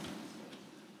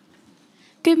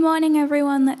Good morning,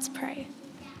 everyone. Let's pray.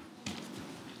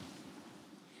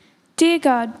 Dear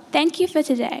God, thank you for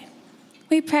today.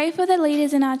 We pray for the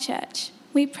leaders in our church.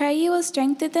 We pray you will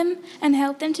strengthen them and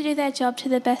help them to do their job to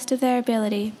the best of their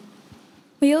ability.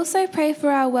 We also pray for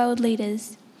our world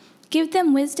leaders. Give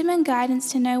them wisdom and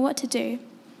guidance to know what to do.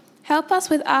 Help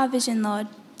us with our vision, Lord.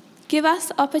 Give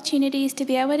us opportunities to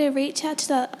be able to reach out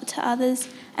to others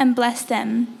and bless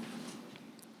them.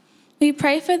 We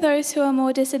pray for those who are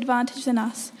more disadvantaged than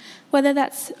us, whether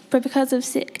that's because of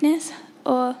sickness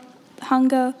or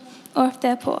hunger or if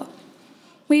they're poor.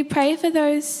 We pray for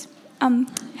those,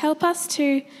 help us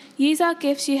to use our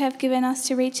gifts you have given us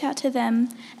to reach out to them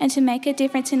and to make a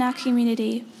difference in our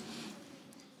community.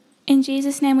 In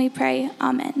Jesus' name we pray,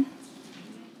 Amen.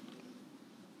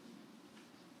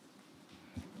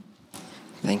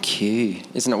 Thank you.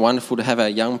 Isn't it wonderful to have our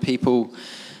young people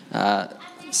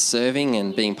serving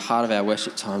and being part of our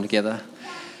worship time together?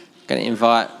 I'm going to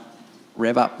invite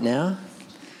Reb up now.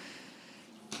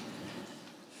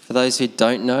 For those who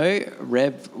don't know,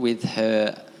 Reb with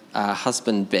her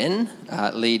husband Ben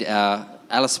lead our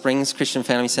Alice Springs Christian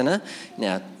Family Centre.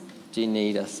 Now, do you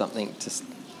need something to...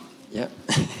 Yep.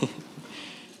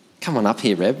 Come on up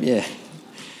here, Reb, yeah.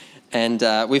 And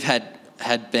we've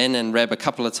had Ben and Reb a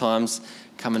couple of times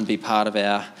come and be part of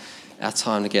our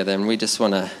time together, and we just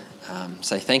want to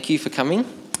say thank you for coming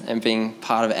and being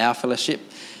part of our fellowship,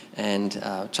 and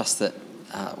trust that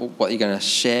what you're going to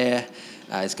share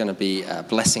is going to be a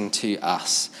blessing to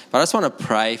us. But I just want to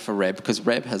pray for Reb, because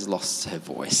Reb has lost her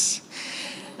voice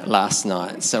last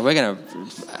night. So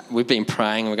we've been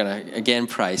praying, and we're going to again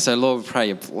pray. So Lord, we pray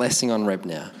your blessing on Reb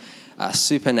now.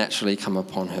 Supernaturally come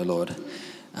upon her, Lord.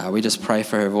 We just pray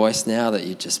for her voice now, that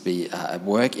you just be at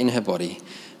work in her body,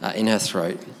 in her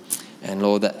throat. And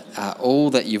Lord, that all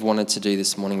that you've wanted to do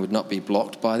this morning would not be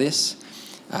blocked by this.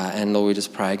 And Lord, we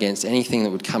just pray against anything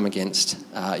that would come against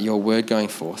your word going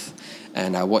forth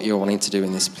and what you're wanting to do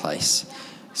in this place.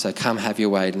 So come have your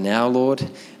way now, Lord,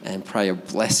 and pray a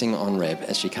blessing on Reb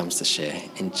as she comes to share.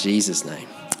 In Jesus' name,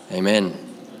 amen.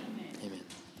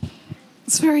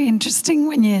 It's very interesting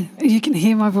when you can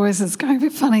hear my voice. It's going a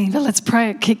bit funny, but let's pray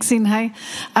it kicks in, hey?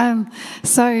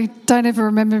 So don't ever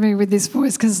remember me with this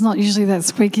voice, because it's not usually that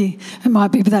squeaky. It might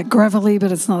be that gravelly,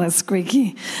 but it's not that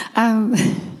squeaky.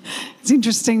 It's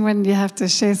interesting when you have to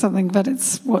share something, but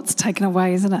it's what's taken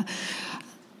away, isn't it?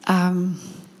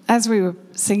 As we were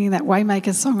singing that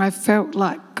Waymaker song, I felt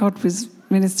like God was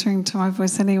ministering to my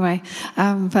voice anyway.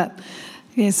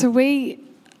 So we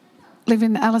live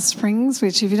in Alice Springs,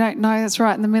 which, if you don't know, it's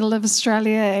right in the middle of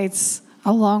Australia. It's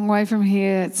a long way from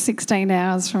here. It's 16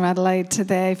 hours from Adelaide to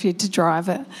there if you're to drive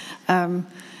it.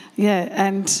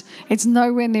 And it's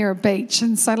nowhere near a beach.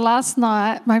 And so last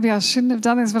night, maybe I shouldn't have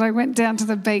done this, but I went down to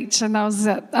the beach and I was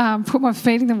put my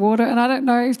feet in the water, and I don't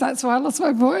know if that's why I lost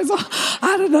my voice.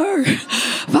 I don't know.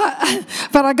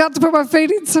 But I got to put my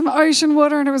feet in some ocean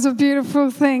water, and it was a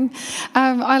beautiful thing.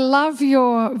 I love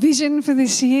your vision for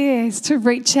this year, is to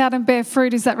reach out and bear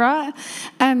fruit. Is that right?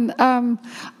 And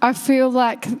I feel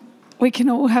like we can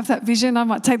all have that vision. I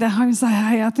might take that home and say,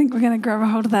 hey, I think we're going to grab a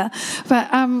hold of that. But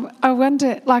I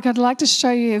wonder, I'd like to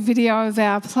show you a video of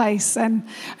our place and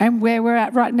where we're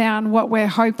at right now and what we're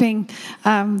hoping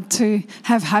to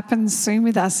have happen soon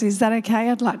with us. Is that okay?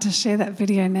 I'd like to share that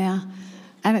video now.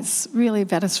 And it's really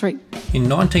about us. In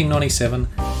 1997,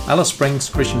 Alice Springs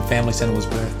Christian Family Centre was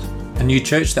birthed, a new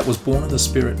church that was born of the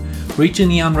Spirit, reaching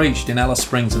the unreached in Alice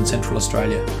Springs in Central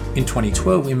Australia. In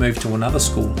 2012, we moved to another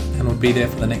school and would be there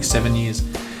for the next 7 years.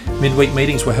 Midweek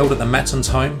meetings were held at the Matsons'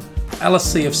 home.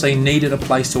 Alice CFC needed a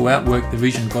place to outwork the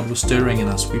vision God was stirring in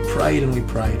us. We prayed and we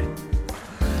prayed.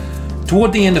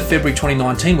 Toward the end of February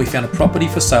 2019, we found a property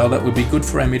for sale that would be good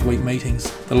for our midweek meetings.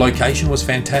 The location was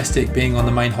fantastic, being on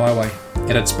the main highway.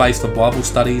 It had space for Bible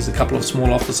studies, a couple of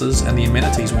small offices, and the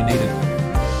amenities we needed.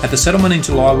 At the settlement in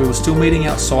July, we were still meeting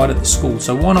outside at the school,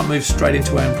 so why not move straight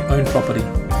into our own property?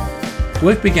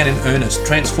 Work began in earnest,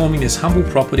 transforming this humble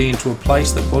property into a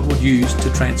place that God would use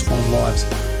to transform lives.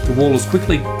 The wall was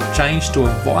quickly changed to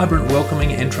a vibrant,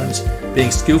 welcoming entrance,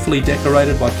 being skillfully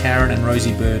decorated by Karen and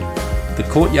Rosie Bird. The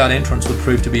courtyard entrance would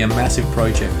prove to be a massive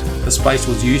project. The space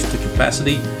was used to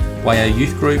capacity by our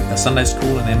youth group, our Sunday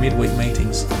school and our midweek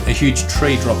meetings. A huge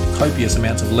tree dropped copious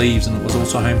amounts of leaves, and it was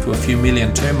also home to a few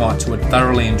million termites who had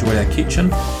thoroughly enjoyed our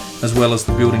kitchen as well as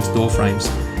the building's door frames.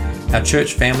 Our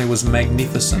church family was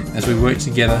magnificent as we worked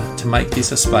together to make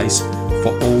this a space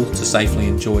for all to safely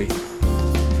enjoy.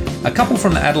 A couple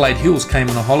from the Adelaide Hills came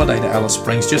on a holiday to Alice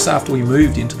Springs just after we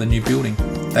moved into the new building.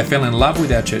 They fell in love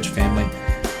with our church family.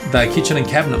 They are kitchen and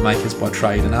cabinet makers by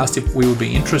trade and asked if we would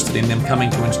be interested in them coming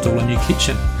to install a new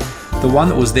kitchen. The one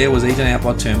that was there was eaten out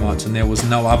by termites and there was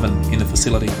no oven in the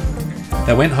facility.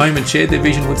 They went home and shared their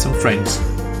vision with some friends.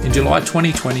 In July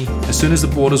 2020, as soon as the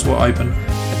borders were open,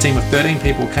 a team of 13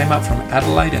 people came up from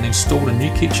Adelaide and installed a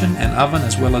new kitchen and oven,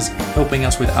 as well as helping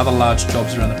us with other large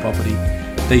jobs around the property.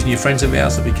 These new friends of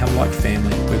ours have become like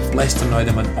family. We're blessed to know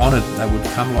them and honoured they would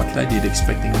come like they did,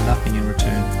 expecting nothing in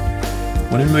return.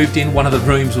 When we moved in, one of the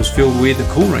rooms was filled with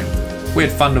a cool room. We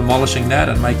had fun demolishing that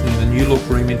and making the new look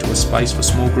room into a space for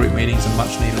small group meetings and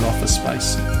much needed office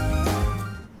space.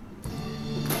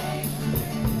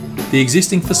 The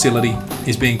existing facility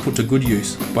is being put to good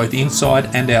use, both inside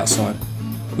and outside.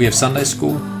 We have Sunday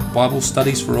school, Bible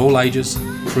studies for all ages,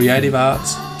 creative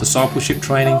arts, discipleship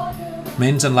training,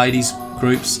 men's and ladies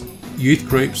groups, youth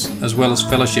groups, as well as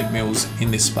fellowship meals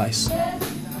in this space.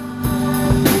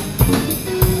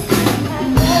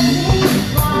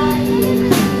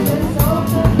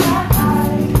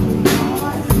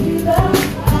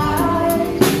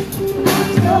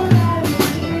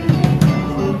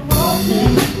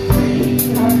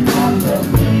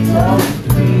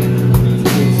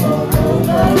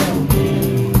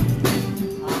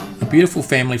 A beautiful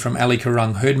family from Ali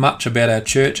Karung heard much about our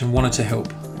church and wanted to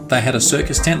help. They had a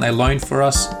circus tent they loaned for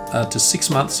us to 6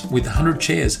 months with 100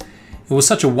 chairs. It was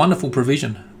such a wonderful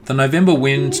provision. The November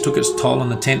winds took its toll and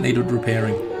the tent needed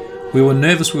repairing. We were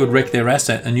nervous we would wreck their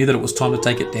asset and knew that it was time to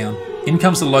take it down. In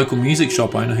comes the local music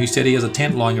shop owner who said he has a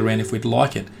tent lying around if we'd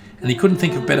like it, and he couldn't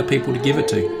think of better people to give it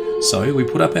to. So we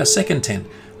put up our second tent,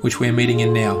 which we're meeting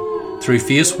in now. Through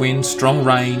fierce winds, strong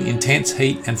rain, intense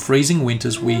heat and freezing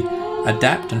winters, we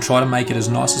adapt and try to make it as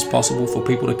nice as possible for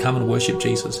people to come and worship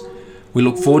Jesus. We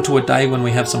look forward to a day when we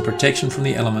have some protection from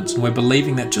the elements, and we're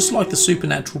believing that just like the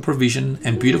supernatural provision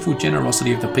and beautiful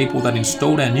generosity of the people that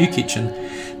installed our new kitchen,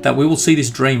 that we will see this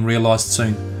dream realised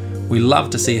soon. We love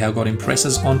to see how God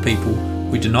impresses on people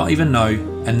we do not even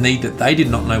know a need that they did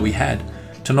not know we had,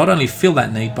 to not only fill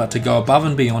that need but to go above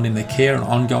and beyond in their care and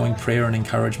ongoing prayer and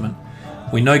encouragement.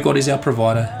 We know God is our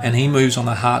provider and He moves on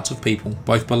the hearts of people,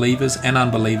 both believers and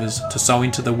unbelievers, to sow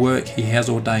into the work He has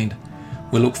ordained.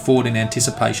 We look forward in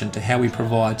anticipation to how He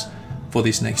provides for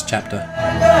this next chapter.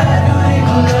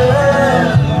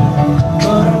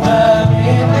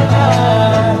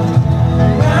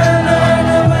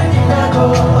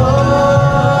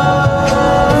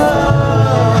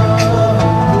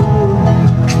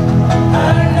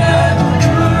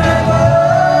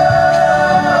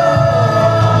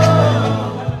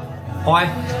 Hi,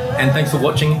 and thanks for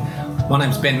watching. My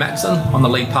name's Ben Matson. I'm the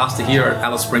lead pastor here at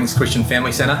Alice Springs Christian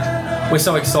Family Centre. We're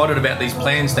so excited about these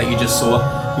plans that you just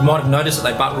saw. You might have noticed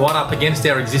that they butt right up against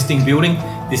our existing building.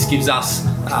 This gives us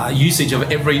usage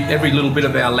of every little bit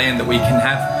of our land that we can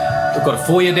have. We've got a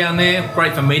foyer down there,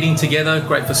 great for meeting together,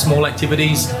 great for small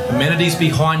activities, amenities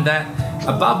behind that.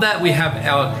 Above that we have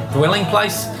our dwelling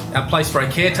place, our place for our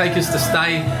caretakers to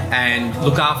stay and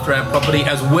look after our property,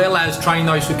 as well as train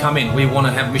those who come in. We want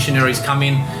to have missionaries come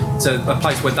in to a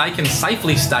place where they can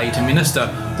safely stay to minister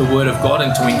the Word of God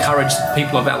and to encourage the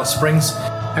people of Alice Springs.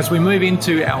 As we move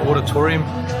into our auditorium,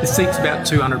 this seats about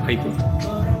 200 people.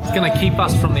 It's going to keep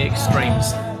us from the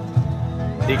extremes,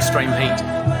 the extreme heat,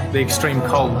 the extreme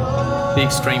cold, the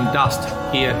extreme dust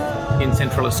here in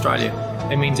Central Australia.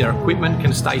 It means our equipment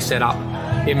can stay set up.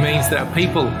 It means that our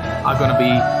people are going to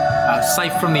be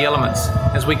safe from the elements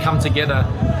as we come together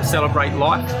to celebrate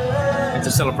life and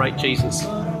to celebrate Jesus.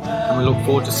 And we look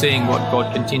forward to seeing what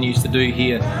God continues to do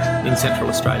here in Central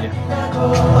Australia.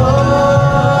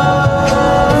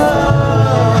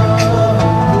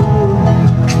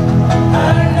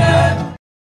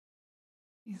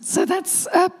 So that's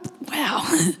wow,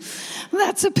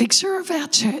 that's a picture of our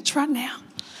church right now.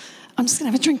 I'm just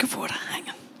going to have a drink of water. Hang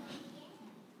on.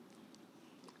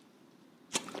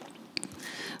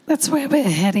 That's where we're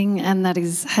heading, and that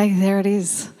is, hey, there it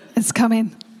is. It's come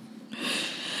in.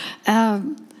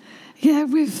 Yeah,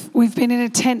 we've been in a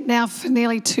tent now for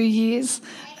nearly 2 years.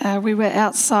 We were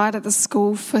outside at the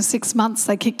school for 6 months.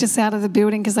 They kicked us out of the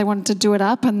building because they wanted to do it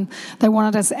up, and they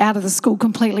wanted us out of the school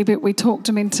completely, but we talked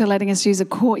them into letting us use a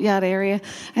courtyard area,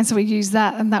 and so we used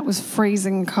that, and that was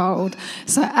freezing cold.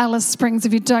 So Alice Springs,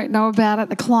 if you don't know about it,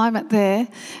 the climate there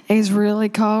is really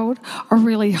cold or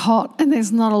really hot, and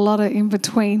there's not a lot of in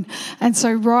between. And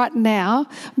so right now,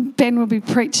 Ben will be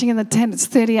preaching in the tent. It's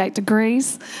 38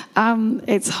 degrees.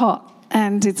 It's hot.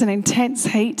 And it's an intense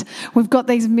heat. We've got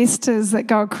these misters that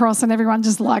go across, and everyone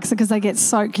just likes it because they get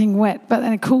soaking wet, but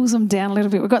then it cools them down a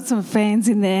little bit. We've got some fans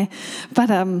in there, but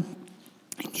yeah,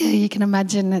 you can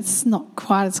imagine it's not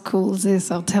quite as cool as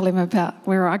this. I'll tell him about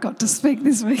where I got to speak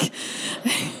this week.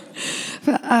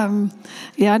 But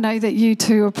yeah, I know that you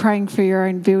two are praying for your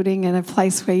own building and a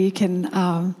place where you can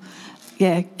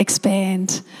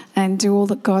expand and do all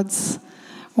that God's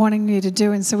wanting you to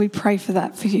do. And so we pray for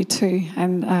that for you too.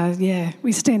 And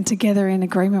we stand together in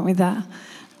agreement with that.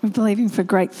 We're believing for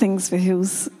great things for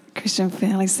Hills Christian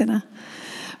Family Centre.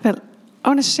 But I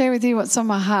want to share with you what's on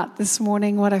my heart this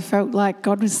morning, what I felt like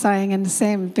God was saying. And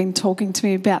Sam has been talking to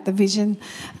me about the vision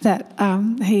that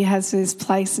he has for this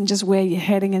place and just where you're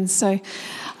heading. And so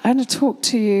I'm going to talk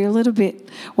to you a little bit.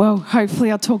 Well,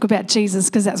 hopefully I'll talk about Jesus,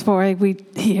 because that's why we're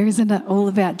here, isn't it? All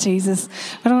about Jesus.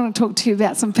 But I want to talk to you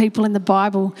about some people in the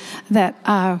Bible that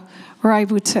were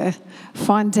able to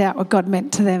find out what God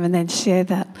meant to them and then share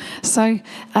that. So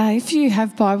if you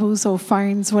have Bibles or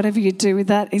phones, whatever you do with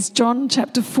that, is John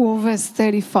chapter 4, verse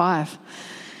 35.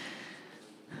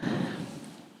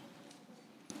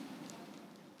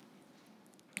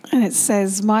 And it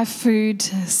says, "My food,"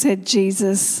 said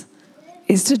Jesus,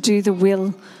 "is to do the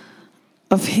will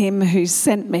of him who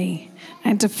sent me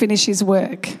and to finish his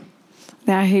work."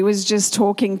 Now, he was just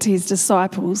talking to his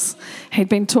disciples. He'd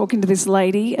been talking to this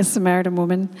lady, a Samaritan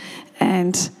woman,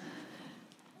 and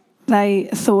they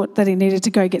thought that he needed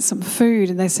to go get some food.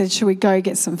 And they said, "Should we go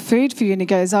get some food for you?" And he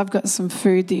goes, "I've got some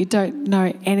food that you don't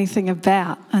know anything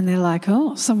about." And they're like,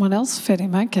 "Oh, someone else fed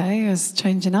him. Okay, he was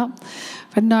changing up."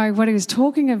 But no, what he was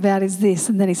talking about is this.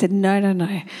 And then he said, no.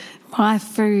 "My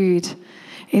food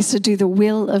is to do the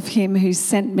will of him who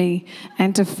sent me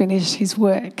and to finish his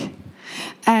work."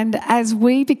 And as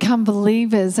we become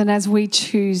believers and as we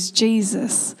choose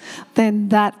Jesus, then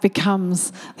that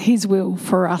becomes his will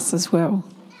for us as well.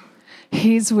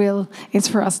 His will is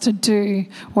for us to do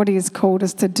what he has called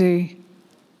us to do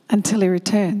until he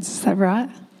returns. Is that right?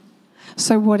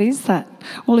 So what is that?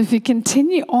 Well, if you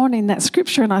continue on in that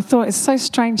scripture, and I thought it's so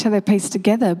strange how they're pieced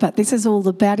together, but this is all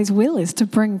about his will, is to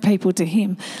bring people to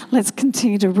him. Let's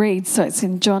continue to read. So it's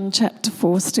in John chapter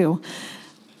 4 still.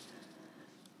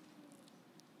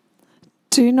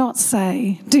 Do you not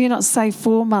say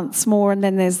 4 months more and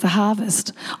then there's the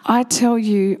harvest? I tell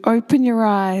you, open your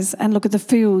eyes and look at the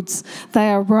fields. They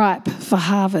are ripe for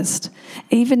harvest.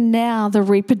 Even now the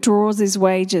reaper draws his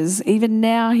wages. Even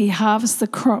now he harvests the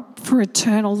crop for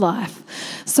eternal life,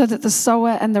 so that the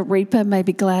sower and the reaper may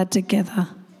be glad together.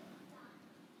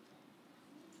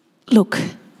 Look,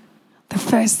 the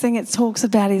first thing it talks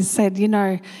about is said,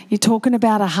 you're talking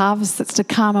about a harvest that's to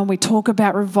come, and we talk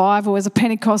about revival as a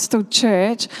Pentecostal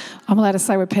church. I'm allowed to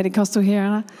say we're Pentecostal here,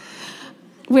 aren't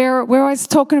I? We're always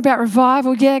talking about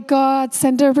revival. Yeah, God,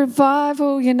 send a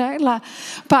revival,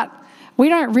 But we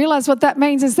don't realise what that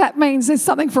means. That means there's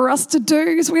something for us to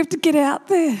do, so we have to get out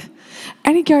there.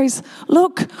 And he goes,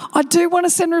 look, I do want to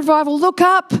send revival. Look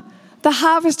up. The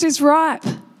harvest is ripe.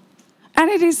 And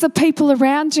it is the people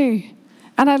around you.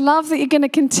 And I love that you're going to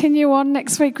continue on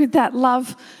next week with that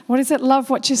love. What is it?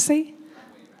 Love what you see?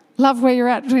 Love where you're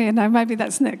at. No, maybe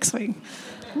that's next week.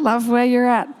 Love where you're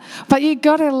at. But you've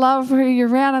got to love who you're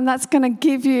around, and that's going to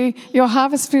give you your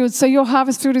harvest field. So your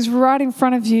harvest field is right in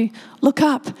front of you. Look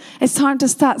up. It's time to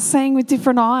start seeing with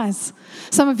different eyes.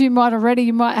 Some of you might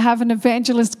have an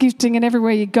evangelist gifting, and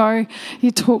everywhere you go,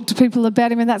 you talk to people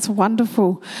about him, and that's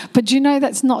wonderful. But do you know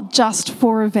that's not just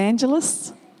for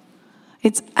evangelists?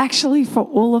 It's actually for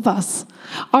all of us.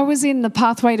 I was in the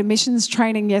Pathway to Missions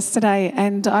training yesterday,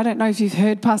 and I don't know if you've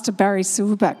heard Pastor Barry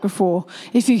Silverback before.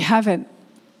 If you haven't,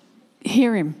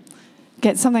 hear him.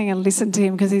 Get something and listen to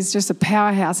him, because he's just a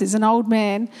powerhouse. He's an old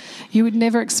man. You would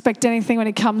never expect anything when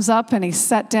he comes up, and he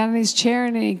sat down in his chair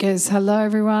and he goes, "Hello,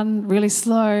 everyone," really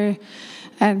slow,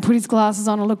 and put his glasses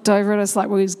on and looked over at us like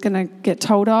we was going to get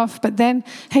told off. But then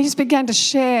he just began to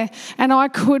share, and I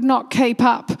could not keep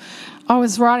up. I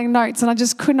was writing notes and I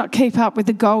just could not keep up with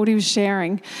the gold he was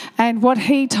sharing. And what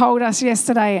he told us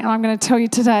yesterday, and I'm going to tell you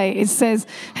today,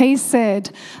 he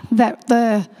said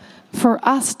that for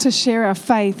us to share our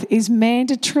faith is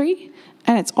mandatory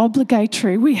and it's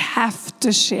obligatory. We have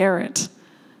to share it.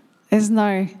 There's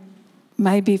no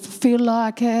maybe if I feel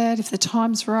like it, if the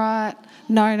time's right.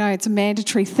 No, it's a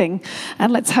mandatory thing.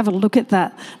 And let's have a look at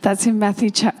that. That's in Matthew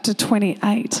chapter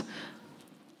 28.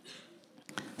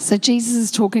 So Jesus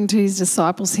is talking to his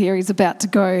disciples here. He's about to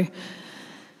go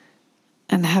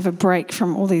and have a break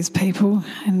from all these people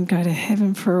and go to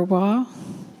heaven for a while.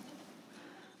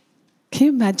 Can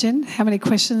you imagine how many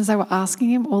questions they were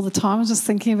asking him all the time? I was just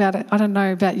thinking about it. I don't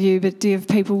know about you, but do you have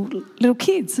people, little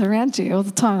kids around you all the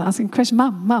time asking questions?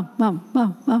 Mum,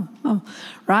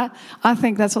 right? I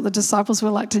think that's what the disciples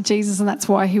were like to Jesus, and that's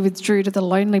why he withdrew to the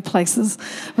lonely places.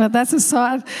 But that's a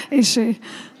side issue.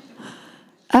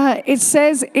 It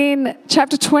says in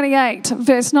chapter 28,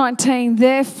 verse 19,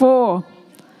 therefore,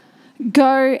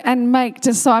 Go and make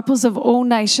disciples of all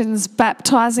nations,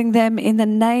 baptizing them in the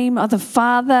name of the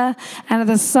Father and of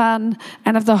the Son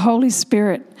and of the Holy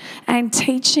Spirit, and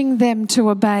teaching them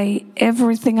to obey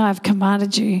everything I've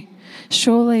commanded you.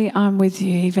 Surely I'm with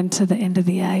you even to the end of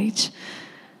the age.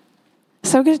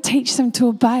 So we're going to teach them to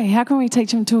obey. How can we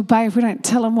teach them to obey if we don't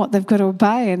tell them what they've got to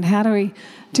obey? And how do we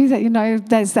do that? You know,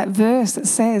 there's that verse that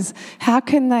says, how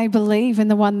can they believe in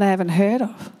the one they haven't heard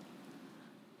of?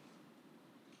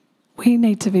 We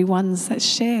need to be ones that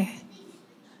share.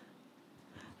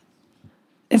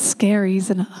 It's scary,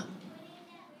 isn't it?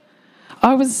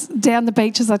 I was down the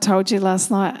beach, as I told you last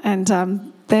night, and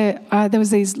there was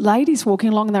these ladies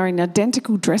walking along, and they were in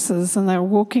identical dresses, and they were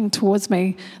walking towards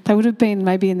me. They would have been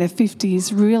maybe in their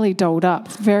 50s, really dolled up,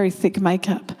 very thick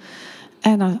makeup.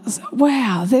 And I was like,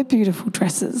 wow, they're beautiful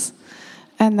dresses.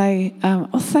 And they,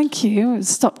 thank you,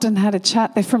 stopped and had a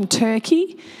chat. They're from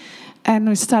Turkey. And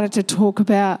we started to talk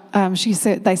about,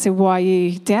 they said, why are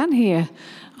you down here?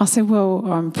 I said,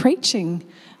 well, I'm preaching.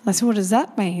 They said, what does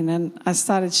that mean? And I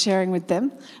started sharing with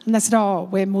them. And they said, oh,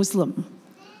 we're Muslim.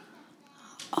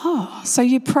 Oh, so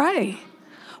you pray?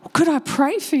 Well, could I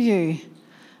pray for you?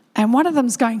 And one of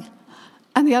them's going,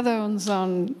 and the other one's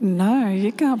on, no,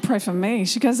 you can't pray for me.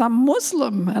 She goes, I'm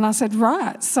Muslim. And I said,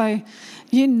 right, so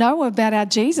you know about our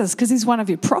Jesus because he's one of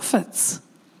your prophets.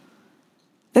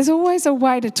 There's always a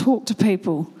way to talk to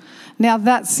people. Now,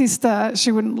 that sister,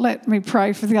 she wouldn't let me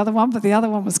pray for the other one, but the other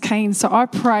one was keen. So I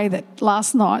pray that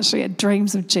last night she had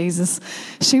dreams of Jesus.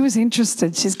 She was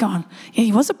interested. She's gone, yeah,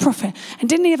 he was a prophet. And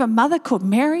didn't he have a mother called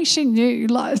Mary? She knew.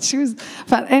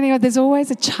 But anyway, there's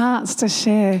always a chance to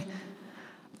share.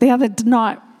 The other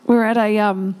night, we were at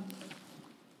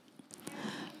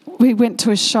we went to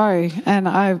a show, and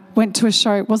I went to a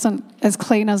show. It wasn't as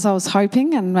clean as I was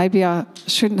hoping, and maybe I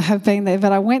shouldn't have been there,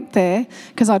 but I went there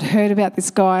because I'd heard about this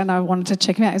guy and I wanted to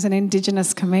check him out. He was an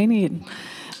Indigenous comedian.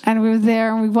 And we were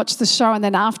there and we watched the show, and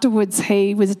then afterwards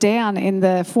he was down in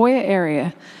the foyer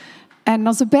area, and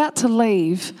I was about to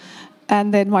leave.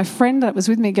 And then my friend that was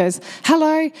with me goes,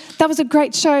 hello, that was a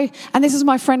great show. And this is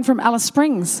my friend from Alice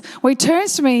Springs. Well, he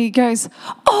turns to me, he goes,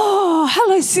 oh,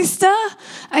 hello, sister,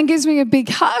 and gives me a big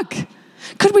hug.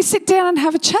 Could we sit down and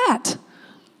have a chat?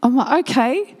 I'm like,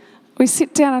 okay. We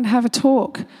sit down and have a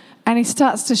talk. And he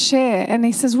starts to share. And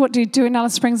he says, what do you do in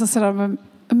Alice Springs? I said, I'm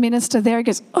a minister there. He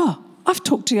goes, oh, I've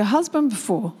talked to your husband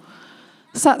before.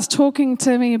 Starts talking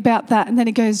to me about that, and then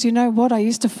he goes, you know what, I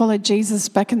used to follow Jesus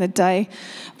back in the day,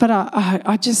 but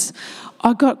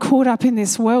I got caught up in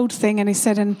this world thing. And he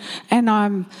said,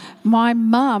 and my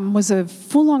mum was a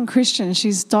full-on Christian.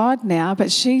 She's died now,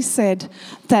 but she said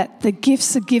that the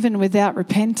gifts are given without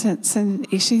repentance. And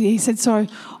he said, so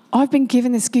I've been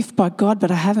given this gift by God, but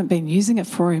I haven't been using it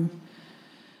for him.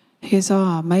 He goes,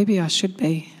 oh, maybe I should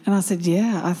be. And I said,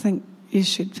 yeah, I think you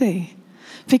should be.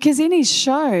 Because in his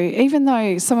show, even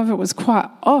though some of it was quite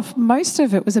off, most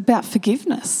of it was about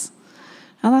forgiveness.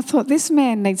 And I thought, this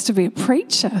man needs to be a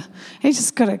preacher. He's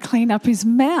just got to clean up his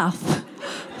mouth.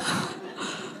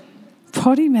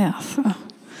 Potty mouth.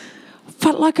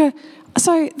 But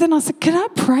so then I said, can I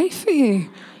pray for you?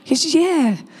 He said,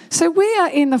 yeah. So we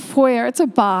are in the foyer. It's a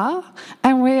bar,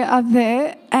 and we are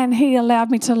there, and he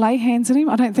allowed me to lay hands on him.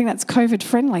 I don't think that's COVID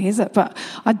friendly, is it? But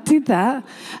I did that.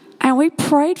 And we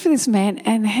prayed for this man,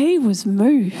 and he was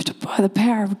moved by the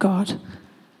power of God.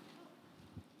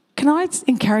 Can I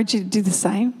encourage you to do the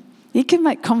same? You can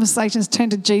make conversations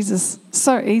turn to Jesus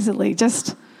so easily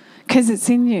just because it's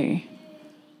in you.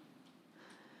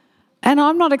 And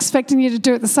I'm not expecting you to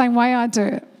do it the same way I do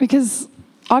it, because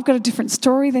I've got a different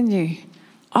story than you.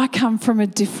 I come from a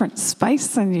different space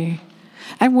than you.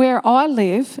 And where I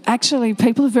live, actually,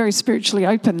 people are very spiritually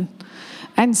open.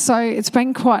 And so it's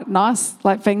been quite nice,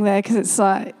 being there, because it's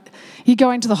like you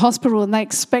go into the hospital and they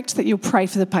expect that you'll pray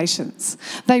for the patients.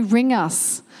 They ring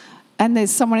us and there's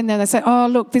someone in there and they say, oh,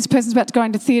 look, this person's about to go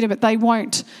into theatre, but they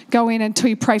won't go in until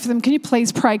you pray for them. Can you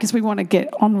please pray because we want to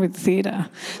get on with theatre?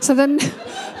 So then...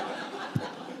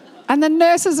 And the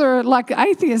nurses are like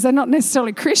atheists. They're not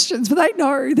necessarily Christians, but they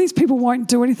know these people won't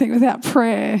do anything without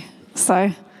prayer.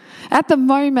 So... At the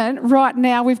moment, right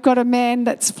now, we've got a man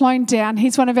that's flown down.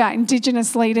 He's one of our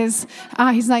Indigenous leaders.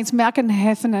 His name's Malcolm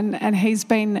Heffernan, and he's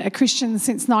been a Christian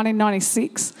since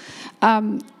 1996.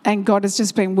 and God has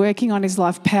just been working on his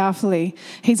life powerfully.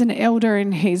 He's an elder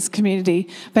in his community,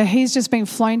 but he's just been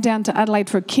flown down to Adelaide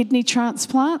for a kidney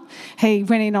transplant. He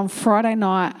went in on Friday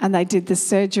night and they did the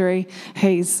surgery.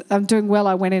 He's doing well.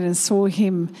 I went in and saw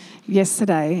him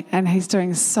yesterday and he's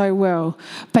doing so well.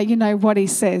 But you know what he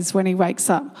says when he wakes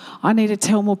up? I need to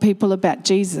tell more people about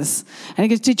Jesus. And he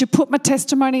goes, did you put my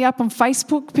testimony up on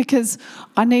Facebook? Because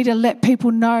I need to let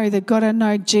people know they've got to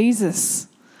know Jesus.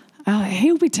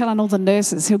 He'll be telling all the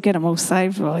nurses, he'll get them all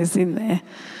saved while he's in there.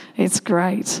 It's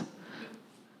great.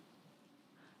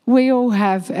 We all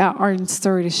have our own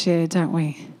story to share, don't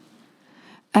we?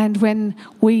 And when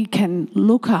we can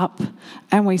look up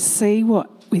and we see what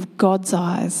with God's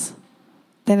eyes,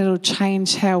 then it'll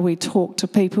change how we talk to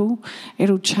people,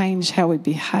 it'll change how we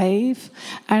behave,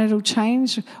 and it'll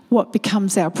change what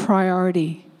becomes our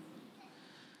priority,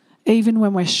 even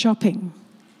when we're shopping.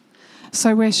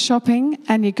 So we're shopping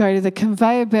and you go to the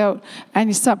conveyor belt and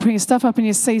you start putting your stuff up and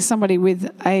you see somebody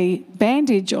with a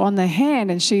bandage on their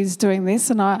hand and she's doing this,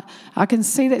 and I can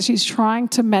see that she's trying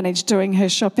to manage doing her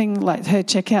shopping, like her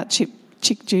checkout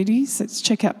chick duties. It's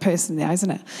checkout person now,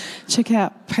 isn't it?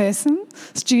 Checkout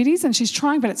person's duties, and she's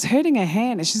trying, but it's hurting her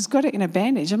hand and she's got it in a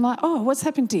bandage. I'm like, oh, what's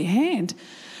happened to your hand?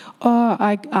 Oh,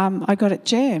 I got it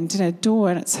jammed in a door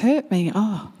and it's hurt me.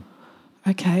 Oh,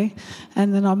 okay.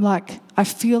 And then I'm like, I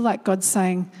feel like God's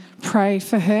saying, pray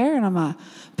for her. And I'm like,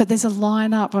 but there's a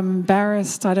line up. I'm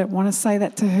embarrassed. I don't want to say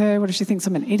that to her. What if she thinks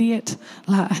I'm an idiot?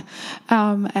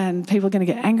 And people are going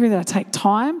to get angry that I take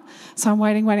time. So I'm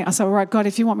waiting. I said, all right, God,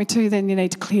 if you want me to, then you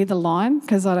need to clear the line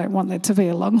because I don't want there to be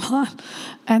a long line.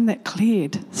 And that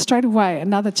cleared. Straight away,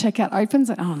 another checkout opens.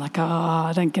 And I'm like,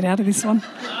 I don't get out of this one.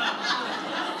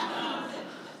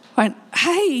 Went,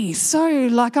 hey, so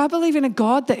I believe in a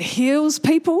God that heals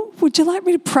people. Would you like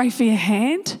me to pray for your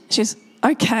hand? She goes,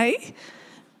 okay.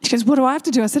 She goes, what do I have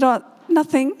to do? I said,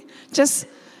 nothing. Just,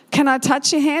 can I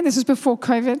touch your hand? This was before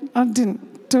COVID. I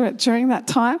didn't do it during that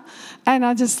time. And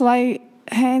I just lay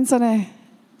hands on her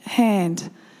hand.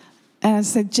 And I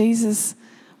said, Jesus,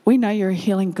 we know you're a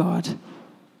healing God.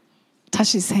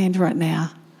 Touch his hand right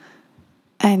now.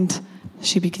 And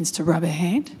she begins to rub her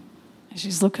hand. And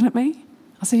she's looking at me.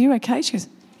 I said, you okay? She goes,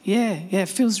 yeah, it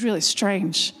feels really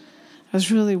strange. It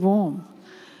was really warm.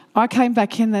 I came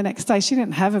back in the next day. She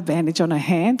didn't have a bandage on her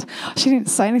hand. She didn't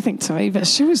say anything to me, but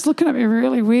she was looking at me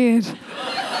really weird.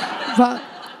 But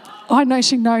I know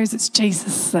she knows it's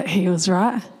Jesus that heals,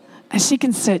 right? And she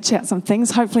can search out some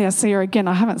things. Hopefully I see her again.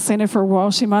 I haven't seen her for a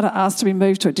while. She might have asked to be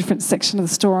moved to a different section of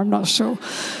the store. I'm not sure.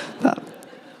 But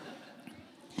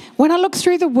when I look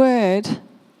through the Word,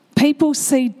 people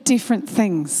see different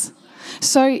things.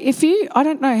 So I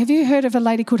don't know, have you heard of a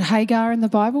lady called Hagar in the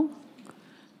Bible?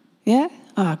 Yeah?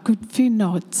 Good few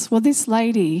nods. Well, this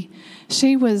lady,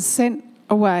 she was sent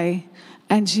away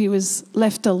and she was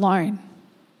left alone.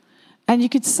 And you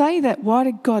could say that, why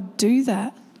did God do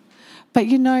that? But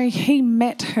you know, he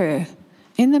met her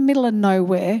in the middle of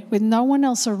nowhere with no one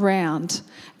else around,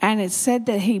 and it said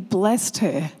that he blessed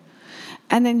her.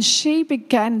 And then she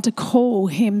began to call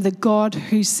him the God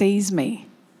who sees me.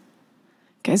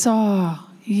 Goes, oh,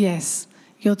 yes,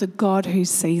 you're the God who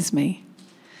sees me.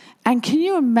 And can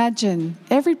you imagine,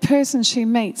 every person she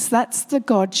meets, that's the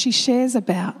God she shares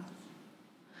about.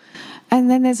 And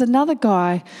then there's another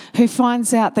guy who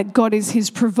finds out that God is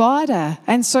his provider.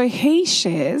 And so he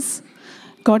shares,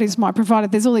 God is my provider.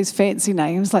 There's all these fancy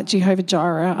names like Jehovah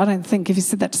Jireh. I don't think if you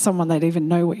said that to someone, they'd even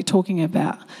know what you're talking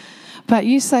about. But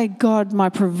you say, God, my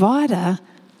provider,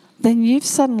 then you've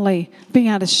suddenly been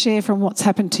able to share from what's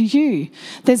happened to you.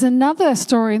 There's another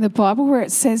story in the Bible where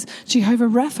it says, Jehovah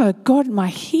Rapha, God my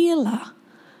healer.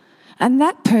 And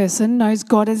that person knows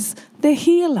God is their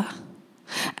healer.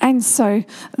 And so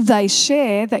they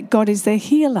share that God is their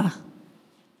healer.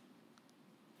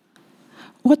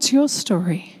 What's your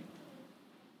story?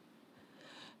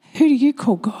 Who do you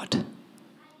call God?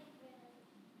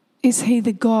 Is he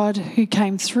the God who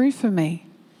came through for me?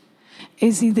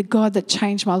 Is he the God that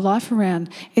changed my life around?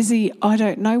 Is he, I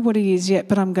don't know what he is yet,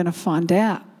 but I'm going to find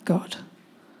out, God?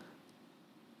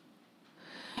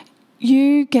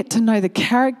 You get to know the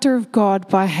character of God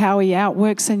by how he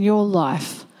outworks in your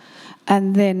life.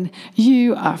 And then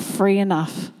you are free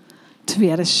enough to be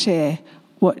able to share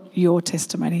what your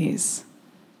testimony is.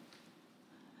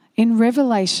 In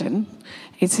Revelation,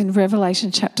 it's in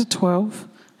Revelation chapter 12.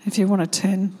 If you want to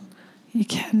turn, you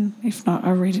can. If not,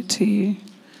 I'll read it to you.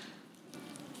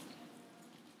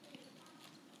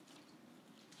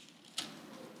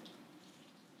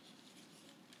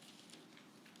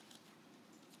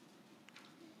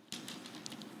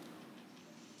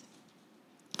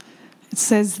 It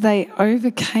says they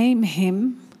overcame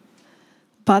him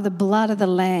by the blood of the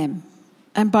Lamb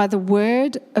and by the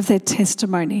word of their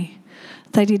testimony.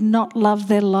 They did not love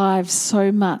their lives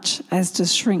so much as to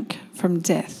shrink from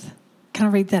death. Can I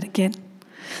read that again?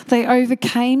 They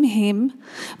overcame him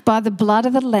by the blood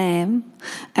of the Lamb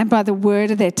and by the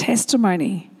word of their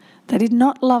testimony. They did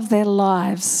not love their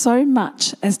lives so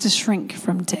much as to shrink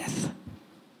from death.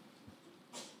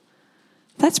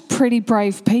 That's pretty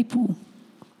brave people.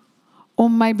 Or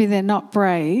maybe they're not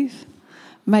brave.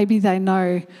 Maybe they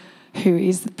know who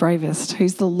is the bravest,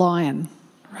 who's the lion,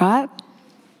 right?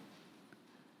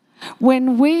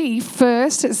 When we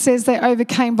first, it says they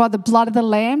overcame by the blood of the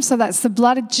Lamb, so that's the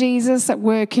blood of Jesus at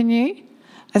work in you.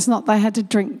 It's not they had to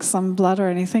drink some blood or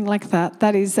anything like that.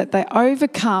 That is that they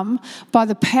overcome by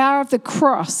the power of the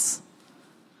cross.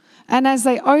 And as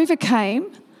they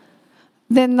overcame,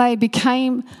 then they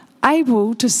became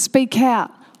able to speak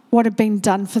out what had been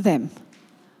done for them.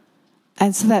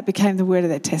 And so that became the word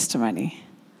of their testimony.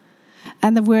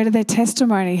 And the word of their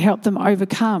testimony helped them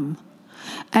overcome.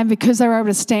 And because they were able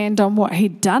to stand on what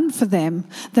he'd done for them,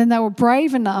 then they were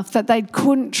brave enough that they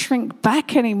couldn't shrink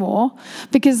back anymore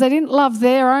because they didn't love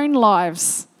their own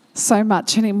lives so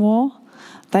much anymore.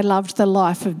 They loved the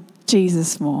life of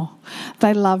Jesus more.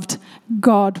 They loved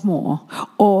God more,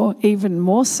 or even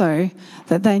more so,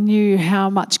 that they knew how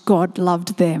much God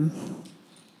loved them.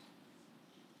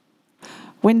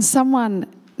 When someone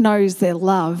knows they're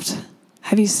loved,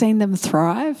 have you seen them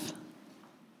thrive?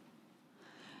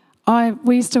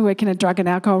 We used to work in a drug and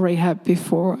alcohol rehab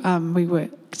before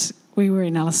we were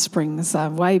in Alice Springs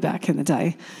way back in the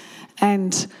day.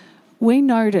 And we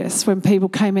noticed when people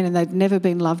came in and they'd never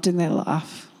been loved in their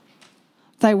life.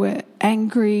 They were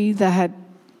angry, they had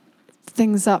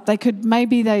things up. They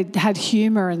had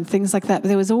humour and things like that, but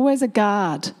there was always a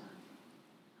guard.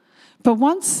 But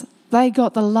once they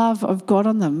got the love of God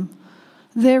on them,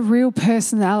 their real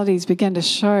personalities began to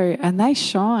show and they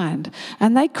shined,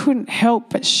 and they couldn't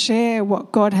help but share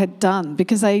what God had done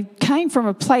because they came from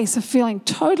a place of feeling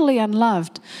totally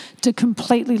unloved to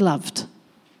completely loved.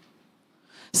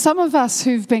 Some of us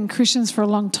who've been Christians for a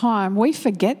long time, we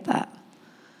forget that.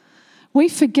 We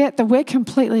forget that we're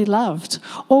completely loved,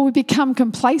 or we become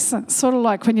complacent, sort of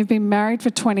like when you've been married for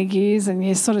 20 years and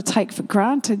you sort of take for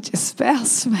granted your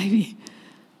spouse maybe.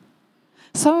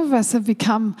 Some of us have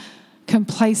become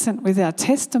complacent with our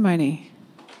testimony.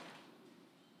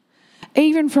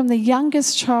 Even from the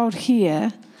youngest child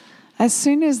here, as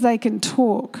soon as they can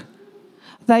talk,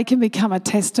 they can become a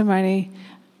testimony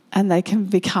and they can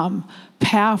become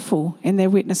powerful in their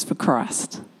witness for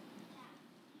Christ.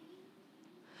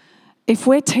 If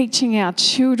we're teaching our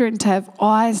children to have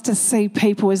eyes to see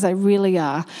people as they really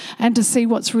are and to see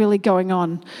what's really going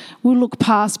on, we'll look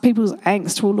past people's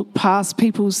angst, we'll look past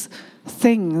people's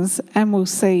things, and we'll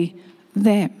see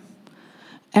them.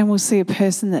 And we'll see a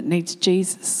person that needs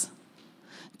Jesus.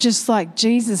 Just like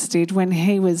Jesus did when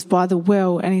he was by the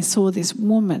well and he saw this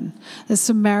woman, the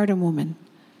Samaritan woman.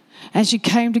 And she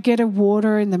came to get her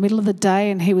water in the middle of the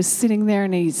day, and he was sitting there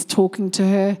and he's talking to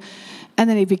her. And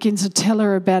then he begins to tell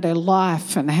her about her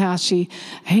life and how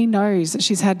he knows that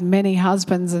she's had many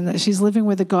husbands and that she's living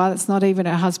with a guy that's not even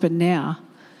her husband now.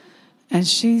 And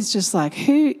she's just like,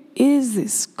 who is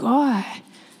this guy?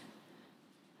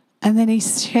 And then he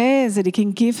shares that he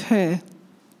can give her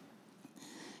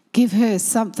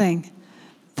something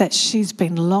that she's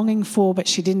been longing for, but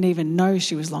she didn't even know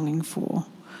she was longing for.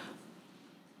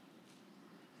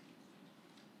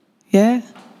 Yeah?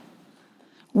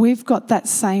 We've got that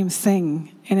same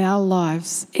thing in our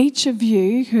lives. Each of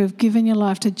you who have given your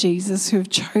life to Jesus, who have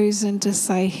chosen to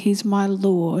say, he's my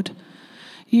Lord,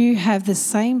 you have the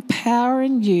same power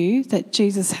in you that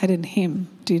Jesus had in him.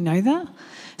 Do you know that?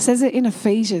 It says it in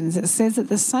Ephesians. It says that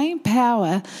the same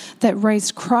power that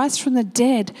raised Christ from the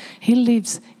dead, he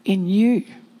lives in you.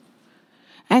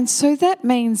 And so that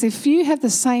means if you have the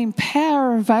same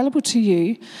power available to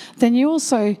you, then you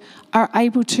also are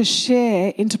able to share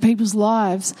into people's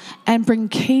lives and bring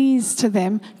keys to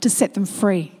them to set them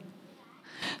free.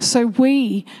 So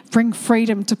we bring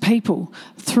freedom to people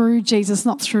through Jesus,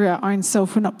 not through our own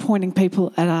self. We're not pointing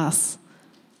people at us.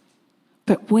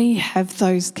 But we have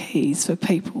those keys for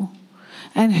people.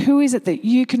 And who is it that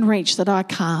you can reach that I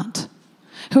can't?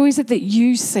 Who is it that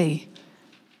you see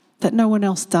that no one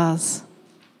else does?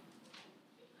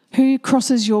 Who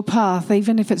crosses your path,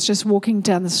 even if it's just walking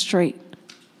down the street?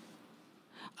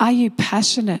 Are you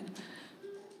passionate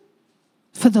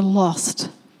for the lost?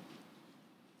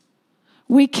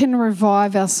 We can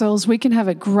revive ourselves. We can have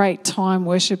a great time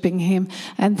worshipping him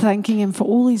and thanking him for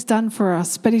all he's done for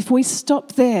us. But if we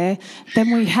stop there,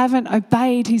 then we haven't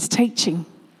obeyed his teaching.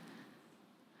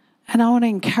 And I want to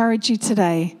encourage you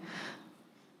today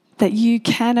that you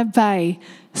can obey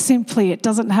simply. It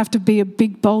doesn't have to be a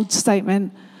big, bold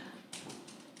statement.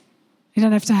 You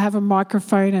don't have to have a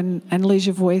microphone and lose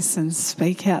your voice and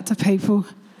speak out to people.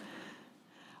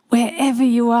 Wherever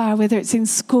you are, whether it's in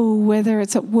school, whether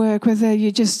it's at work, whether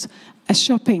you just are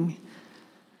shopping,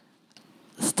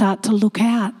 start to look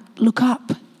out, look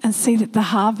up and see that the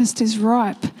harvest is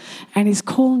ripe and He's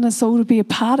calling us all to be a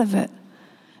part of it.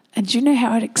 And do you know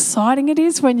how exciting it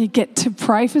is when you get to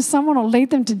pray for someone or lead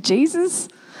them to Jesus?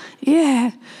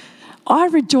 Yeah. I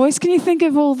rejoice. Can you think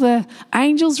of all the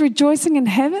angels rejoicing in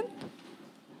heaven?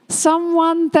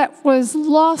 Someone that was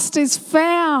lost is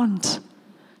found.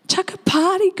 Chuck a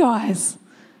party, guys.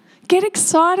 Get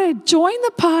excited. Join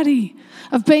the party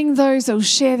of being those that will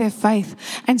share their faith,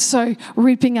 and so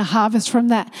reaping a harvest from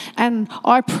that. And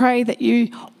I pray that you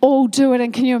all do it.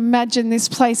 And can you imagine this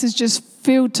place is just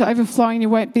filled to overflowing? You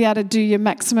won't be able to do your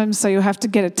maximum, so you'll have to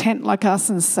get a tent like us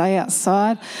and stay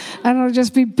outside, and it'll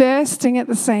just be bursting at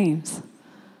the seams.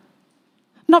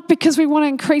 Not because we want to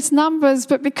increase numbers,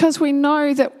 but because we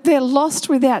know that they're lost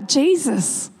without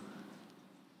Jesus.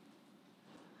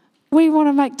 We want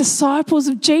to make disciples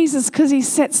of Jesus because He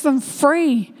sets them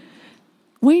free.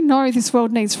 We know this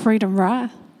world needs freedom,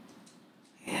 right?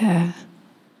 Yeah.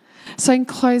 So in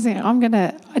closing,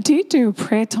 do you do a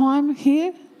prayer time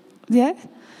here? Yeah?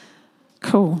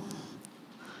 Cool.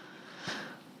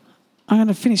 I'm going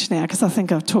to finish now because I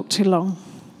think I've talked too long.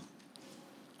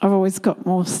 I've always got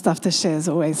more stuff to share as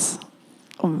always.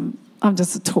 I'm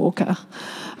just a talker.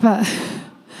 But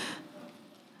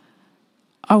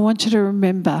I want you to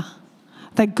remember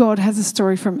that God has a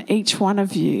story from each one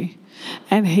of you,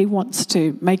 and He wants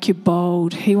to make you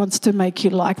bold. He wants to make you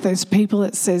like those people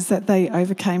that says that they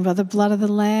overcame by the blood of the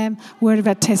Lamb, word of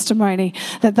our testimony,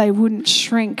 that they wouldn't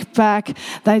shrink back.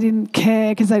 They didn't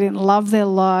care because they didn't love their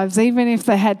lives, even if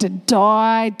they had to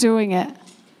die doing it.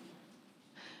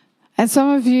 And some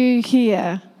of you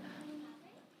here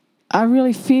are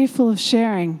really fearful of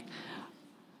sharing.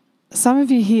 Some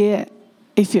of you here,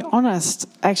 if you're honest,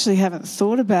 actually haven't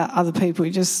thought about other people.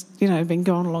 You just, been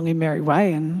going along your merry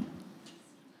way. And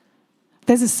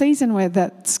there's a season where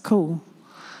that's cool,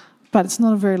 but it's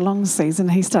not a very long season.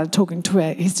 He started talking to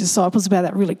his disciples about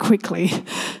that really quickly.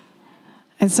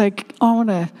 And so I want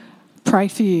to pray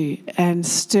for you and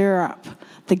stir up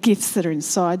the gifts that are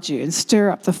inside you and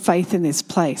stir up the faith in this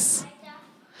place,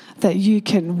 that you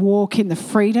can walk in the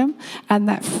freedom, and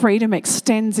that freedom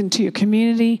extends into your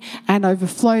community and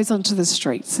overflows onto the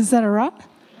streets. Is that all right?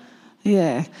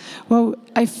 Yeah. Well,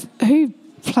 who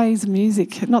plays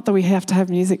music? Not that we have to have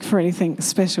music for anything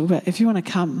special, but if you want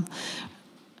to come,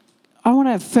 I want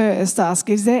to first ask,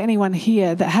 is there anyone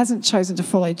here that hasn't chosen to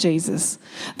follow Jesus?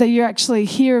 That you actually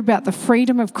hear about the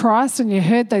freedom of Christ and you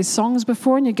heard those songs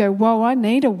before and you go, whoa, I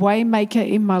need a way maker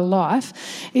in my life.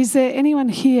 Is there anyone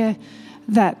here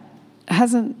that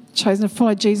hasn't chosen to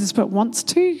follow Jesus but wants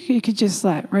to? You could just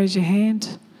raise your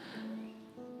hand.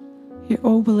 You're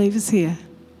all believers here.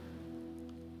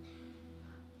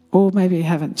 Or maybe you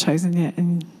haven't chosen yet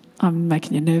and I'm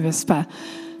making you nervous. But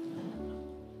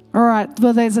all right,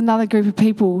 well, there's another group of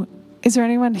people. Is there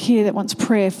anyone here that wants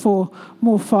prayer for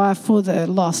more fire for the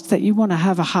lost, that you want to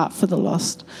have a heart for the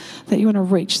lost, that you want to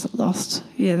reach the lost?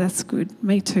 Yeah, that's good.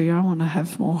 Me too. I want to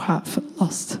have more heart for the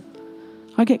lost.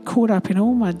 I get caught up in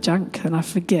all my junk and I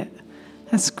forget.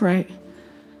 That's great.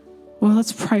 Well,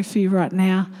 let's pray for you right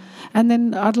now. And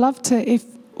then I'd love to, if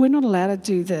we're not allowed to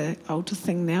do the altar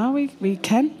thing now, we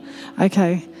can?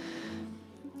 Okay.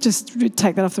 Just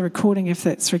take that off the recording if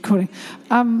that's recording.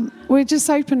 We're just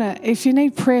open it. If you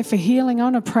need prayer for healing, I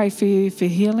want to pray for you for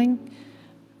healing.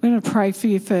 We're going to pray for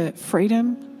you for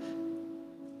freedom.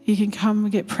 You can come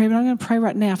and get prayer, but I'm going to pray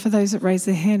right now for those that raise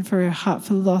their hand for a heart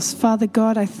for the lost. Father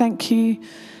God, I thank you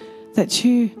that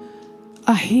you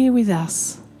are here with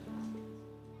us,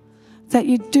 that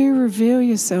you do reveal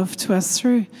yourself to us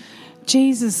through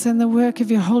Jesus and the work of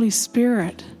your Holy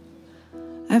Spirit.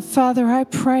 And Father, I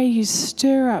pray you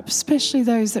stir up, especially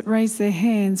those that raise their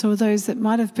hands or those that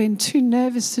might have been too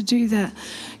nervous to do that.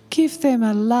 Give them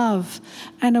a love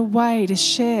and a way to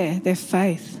share their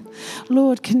faith.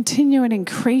 Lord, continue and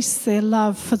increase their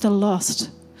love for the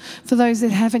lost, for those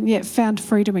that haven't yet found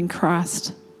freedom in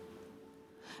Christ.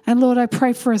 And Lord, I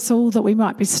pray for us all that we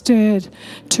might be stirred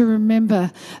to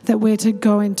remember that we're to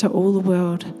go into all the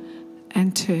world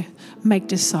and to make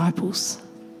disciples.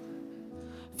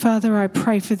 Father, I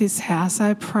pray for this house.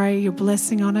 I pray your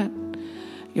blessing on it,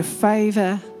 your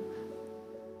favour.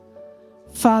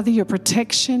 Father, your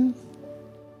protection.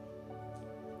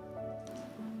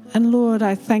 And Lord,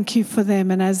 I thank you for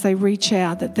them. And as they reach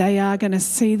out, that they are going to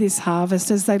see this harvest.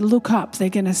 As they look up, they're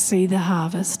going to see the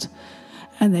harvest.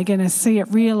 and they're going to see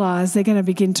it, realise they're going to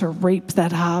begin to reap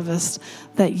that harvest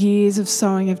that years of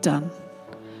sowing have done.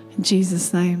 In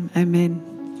Jesus' name, amen.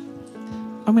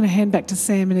 I'm going to hand back to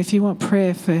Sam, and if you want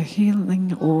prayer for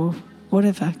healing or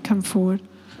whatever, come forward.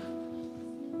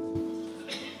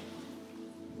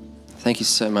 Thank you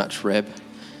so much, Reb.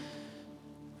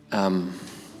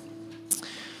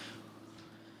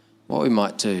 What we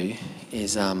might do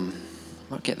is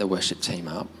might get the worship team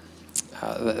up.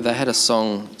 They had a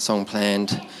song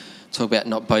planned, talk about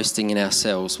not boasting in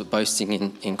ourselves, but boasting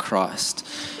in Christ.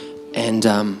 And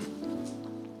I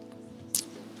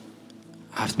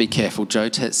have to be careful. Joe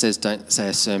says don't say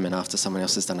a sermon after someone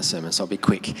else has done a sermon, so I'll be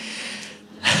quick.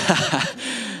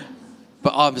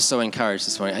 But I'm so encouraged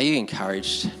this morning. Are you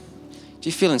encouraged? Do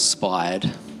you feel inspired?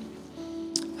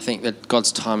 I think that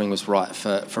God's timing was right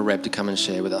for Reb to come and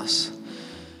share with us.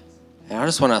 And I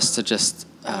just want us to just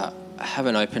have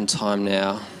an open time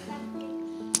now.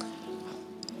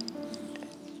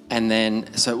 And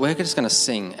then, so we're just going to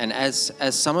sing. And as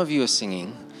some of you are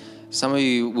singing, some of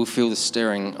you will feel the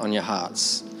stirring on your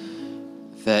hearts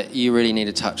that you really need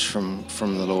a touch from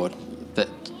the Lord. That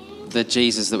the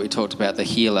Jesus that we talked about, the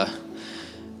healer,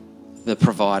 the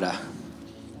provider,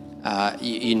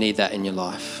 you need that in your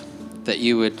life. That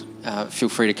you would feel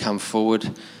free to come forward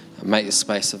and make the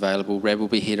space available. Reb will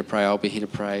be here to pray. I'll be here to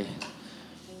pray.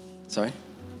 Sorry?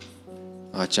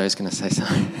 Oh, Joe's going to say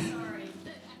something. Sorry.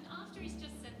 After he's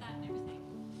just said that and everything.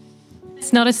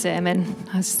 It's not a sermon.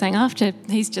 I was saying after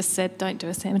he's just said don't do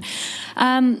a sermon.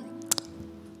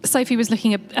 Sophie was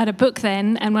looking at a book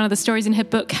then, and one of the stories in her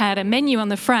book had a menu on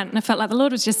the front, and I felt like the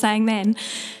Lord was just saying then,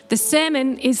 the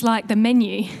sermon is like the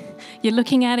menu. You're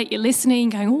looking at it, you're listening,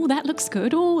 going, oh, that looks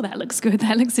good, oh, that looks good,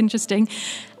 that looks interesting.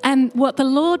 And what the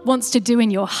Lord wants to do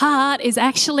in your heart is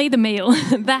actually the meal.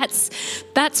 That's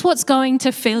what's going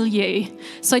to fill you.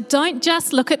 So don't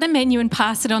just look at the menu and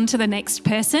pass it on to the next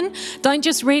person. Don't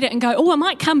just read it and go, oh, I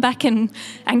might come back and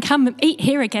come eat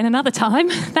here again another time.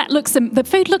 The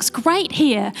food looks great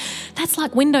here. That's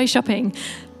like window shopping.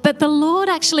 But the Lord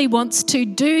actually wants to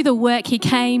do the work he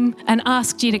came and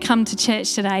asked you to come to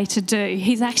church today to do.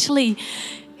 He's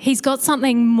got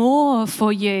something more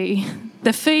for you.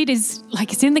 The food is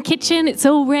like it's in the kitchen, it's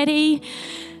all ready.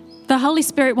 The Holy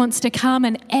Spirit wants to come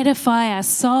and edify our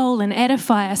soul and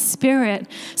edify our spirit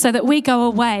so that we go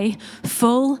away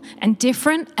full and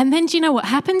different. And then do you know what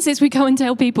happens is we go and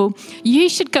tell people, you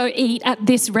should go eat at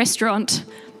this restaurant.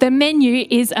 The menu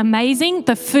is amazing.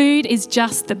 The food is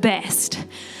just the best.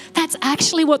 That's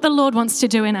actually what the Lord wants to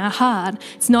do in our heart.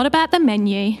 It's not about the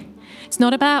menu. It's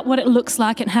not about what it looks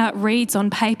like and how it reads on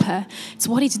paper. It's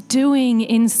what he's doing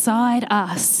inside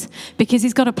us, because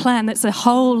he's got a plan that's a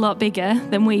whole lot bigger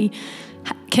than we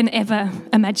can ever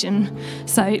imagine.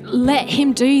 So let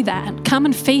him do that. Come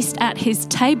and feast at his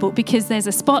table, because there's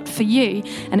a spot for you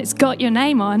and it's got your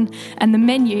name on, and the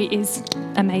menu is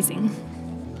amazing.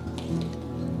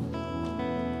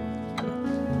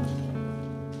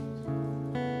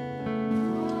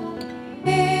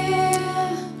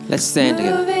 Let's stand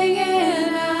together. Moving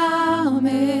in our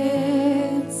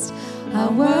midst, I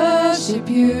worship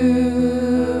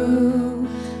you.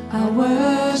 I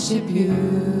worship you.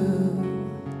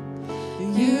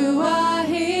 You are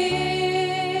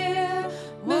here,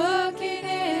 working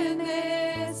in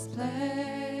this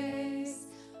place.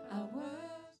 I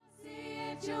see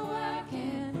it, you're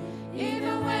working,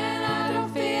 even when I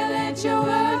don't feel it, you're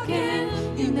working.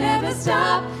 You never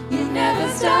stop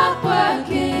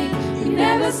working. You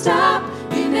never stop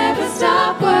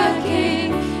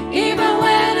working. Even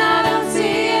when I don't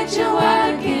see it, you're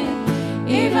working.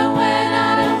 Even when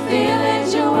I don't feel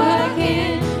it, you're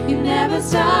working. You never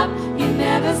stop working.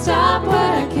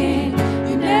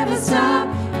 You never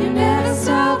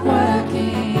stop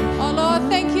working. Oh Lord,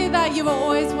 thank you that you are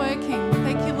always working.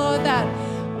 Thank you, Lord, that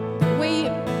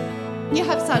you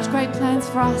have such great plans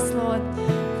for us, Lord,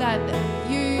 that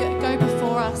you go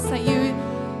before us, that you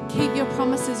keep your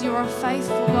promises. You are a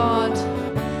faithful God.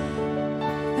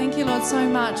 Thank you, Lord, so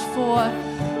much for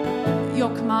your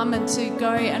commandment to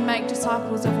go and make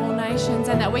disciples of all nations,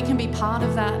 and that we can be part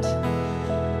of that.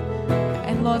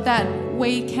 And Lord, that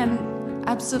we can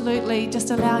absolutely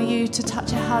just allow you to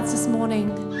touch our hearts this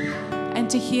morning and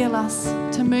to heal us,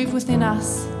 to move within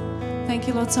us. Thank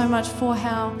you, Lord, so much for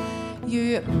how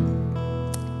you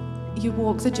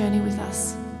walk the journey with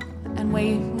us, and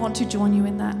we want to join you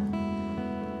in that.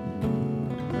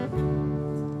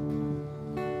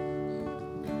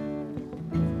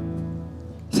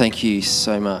 Thank you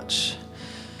so much.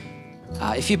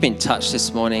 If you've been touched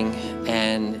this morning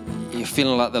and you're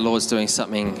feeling like the Lord's doing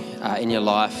something in your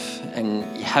life and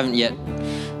you haven't yet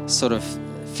sort of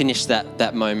finish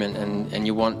that moment and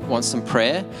you want some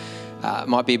prayer, it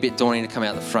might be a bit daunting to come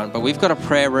out the front, but we've got a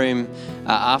prayer room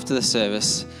after the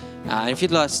service. And if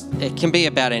you'd like, it can be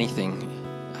about anything.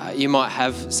 You might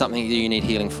have something that you need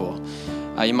healing for.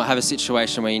 You might have a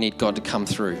situation where you need God to come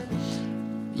through.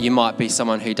 You might be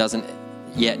someone who doesn't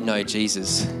yet know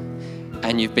Jesus,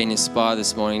 and you've been inspired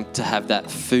this morning to have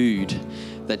that food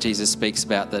that Jesus speaks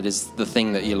about, that is the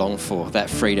thing that you long for,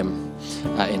 that freedom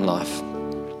in life.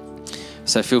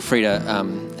 So feel free to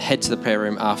head to the prayer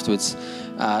room afterwards.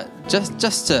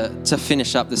 Just to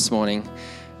finish up this morning,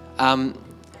 I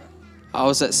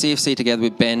was at CFC together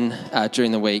with Ben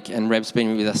during the week, and Reb's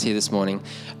been with us here this morning,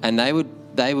 and they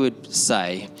would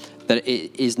say that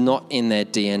it is not in their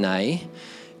DNA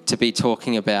to be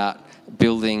talking about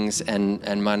buildings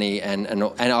and money and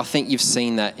I think you've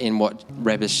seen that in what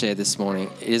Reb has shared this morning.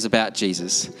 It is about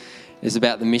Jesus. It is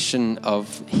about the mission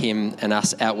of him and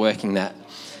us outworking that.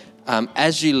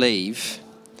 As you leave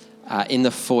in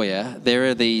the foyer, there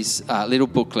are these little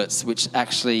booklets which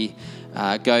actually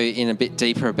go in a bit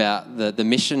deeper about the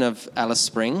mission of Alice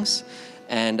Springs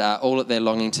and all that they're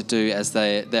longing to do as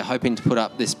they're hoping to put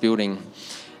up this building.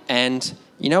 And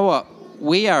you know what?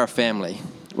 We are a family.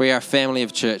 We are a family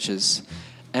of churches.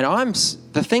 And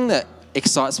the thing that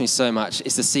excites me so much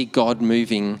is to see God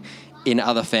moving in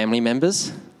other family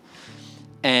members.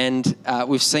 And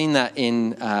we've seen that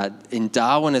in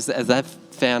Darwin as they've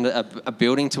found a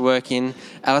building to work in.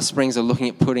 Alice Springs are looking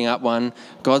at putting up one.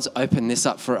 God's opened this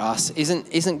up for us.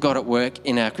 Isn't God at work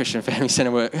in our Christian Family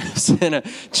Centre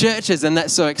churches? And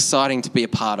that's so exciting to be a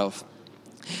part of.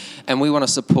 And we want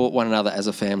to support one another as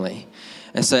a family.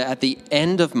 And so at the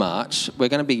end of March, we're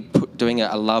going to be doing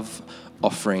a love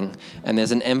offering, and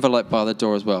there's an envelope by the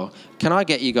door as well. Can I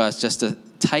get you guys just to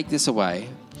take this away,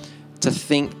 to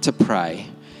think, to pray,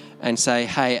 and say,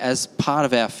 hey, as part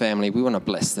of our family, we want to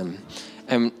bless them.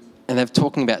 And they're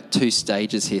talking about 2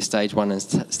 stages here, stage 1 and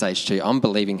stage 2. I'm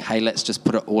believing, hey, let's just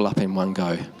put it all up in one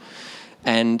go.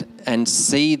 And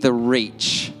see the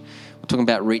reach. We're talking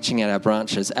about reaching out our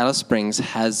branches. Alice Springs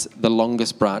has the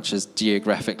longest branches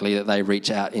geographically that they reach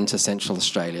out into Central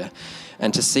Australia.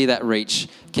 And to see that reach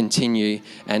continue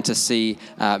and to see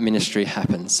ministry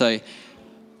happen. So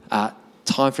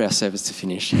time for our service to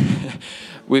finish.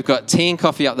 We've got tea and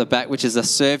coffee up the back, which is a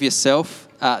serve yourself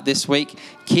this week.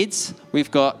 Kids,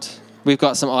 we've got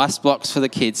some ice blocks for the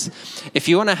kids. If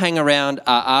you want to hang around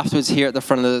afterwards here at the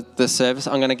front of the service,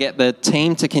 I'm going to get the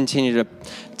team to continue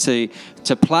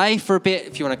to play for a bit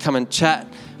if you want to come and chat.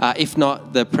 If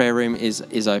not, the prayer room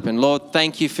is open. Lord,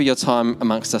 thank you for your time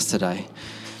amongst us today.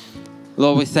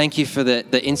 Lord, we thank you for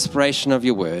the inspiration of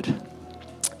your word.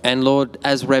 And Lord,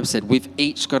 as Reb said, we've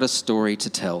each got a story to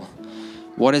tell.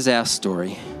 What is our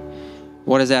story?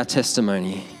 What is our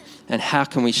testimony? And how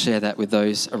can we share that with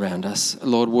those around us?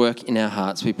 Lord, work in our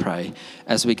hearts, we pray,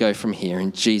 as we go from here.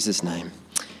 In Jesus' name,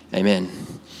 amen.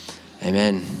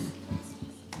 Amen.